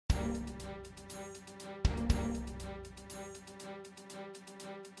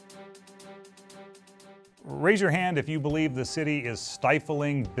Raise your hand if you believe the city is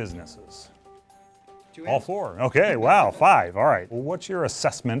stifling businesses. All four. Okay, wow, 5. All right. Well, what's your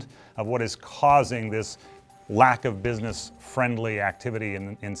assessment of what is causing this lack of business-friendly activity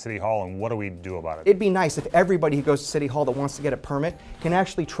in City Hall, and what do we do about it? It'd be nice if everybody who goes to City Hall that wants to get a permit can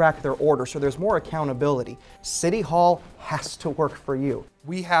actually track their order so there's more accountability. City Hall has to work for you.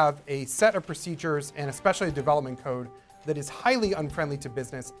 We have a set of procedures and especially a development code that is highly unfriendly to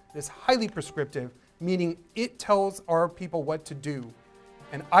business, that is highly prescriptive, meaning it tells our people what to do.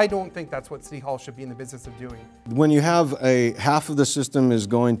 And I don't think that's what City Hall should be in the business of doing. When you have half of the system is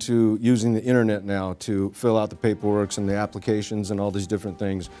going to using the internet now to fill out the paperwork and the applications and all these different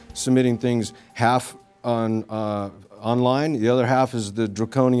things, submitting things half online, the other half is the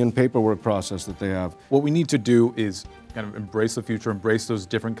draconian paperwork process that they have. What we need to do is kind of embrace the future, embrace those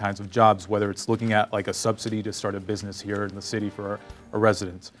different kinds of jobs, whether it's looking at like a subsidy to start a business here in the city for our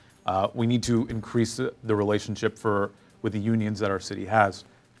residents. We need to increase the relationship with the unions that our city has.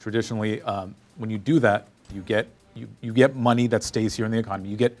 Traditionally, when you do that, you get money that stays here in the economy.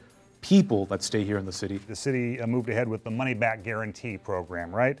 You get people that stay here in the city. The city moved ahead with the money-back guarantee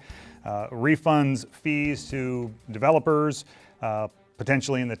program, right? Refunds fees to developers,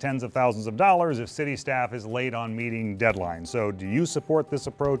 potentially in the tens of thousands of dollars if city staff is late on meeting deadlines. So do you support this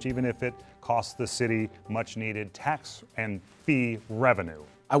approach even if it costs the city much-needed tax and fee revenue?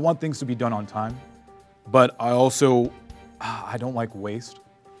 I want things to be done on time, but I don't like waste.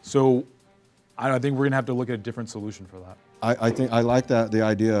 So I think we're gonna have to look at a different solution for that. I think I like the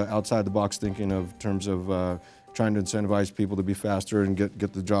idea outside the box thinking of terms of trying to incentivize people to be faster and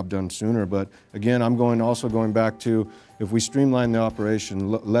get the job done sooner. But again, I'm also going back to if we streamline the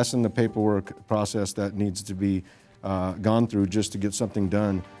operation, lessen the paperwork process that needs to be gone through just to get something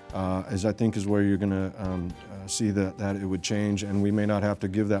done, as I think is where you're going to see that it would change, and we may not have to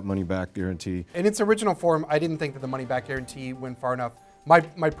give that money back guarantee. In its original form, I didn't think that the money back guarantee went far enough.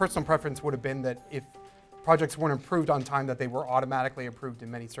 My personal preference would have been that if projects weren't approved on time, that they were automatically approved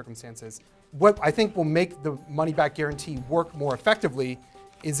in many circumstances. What I think will make the money back guarantee work more effectively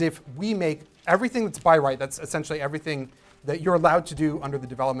is if we make everything that's by right, that's essentially everything that you're allowed to do under the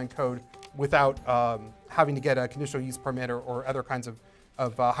development code without having to get a conditional use permit or other kinds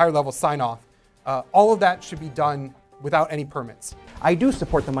of higher level sign off. All of that should be done without any permits. I do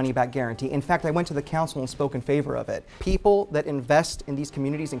support the money-back guarantee. In fact, I went to the council and spoke in favor of it. People that invest in these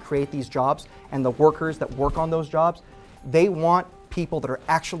communities and create these jobs, and the workers that work on those jobs, they want people that are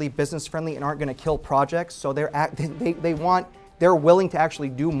actually business-friendly and aren't going to kill projects. So they're willing to actually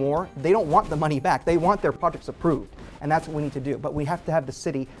do more. They don't want the money back. They want their projects approved, and that's what we need to do. But we have to have the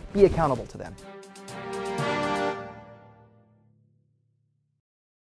city be accountable to them.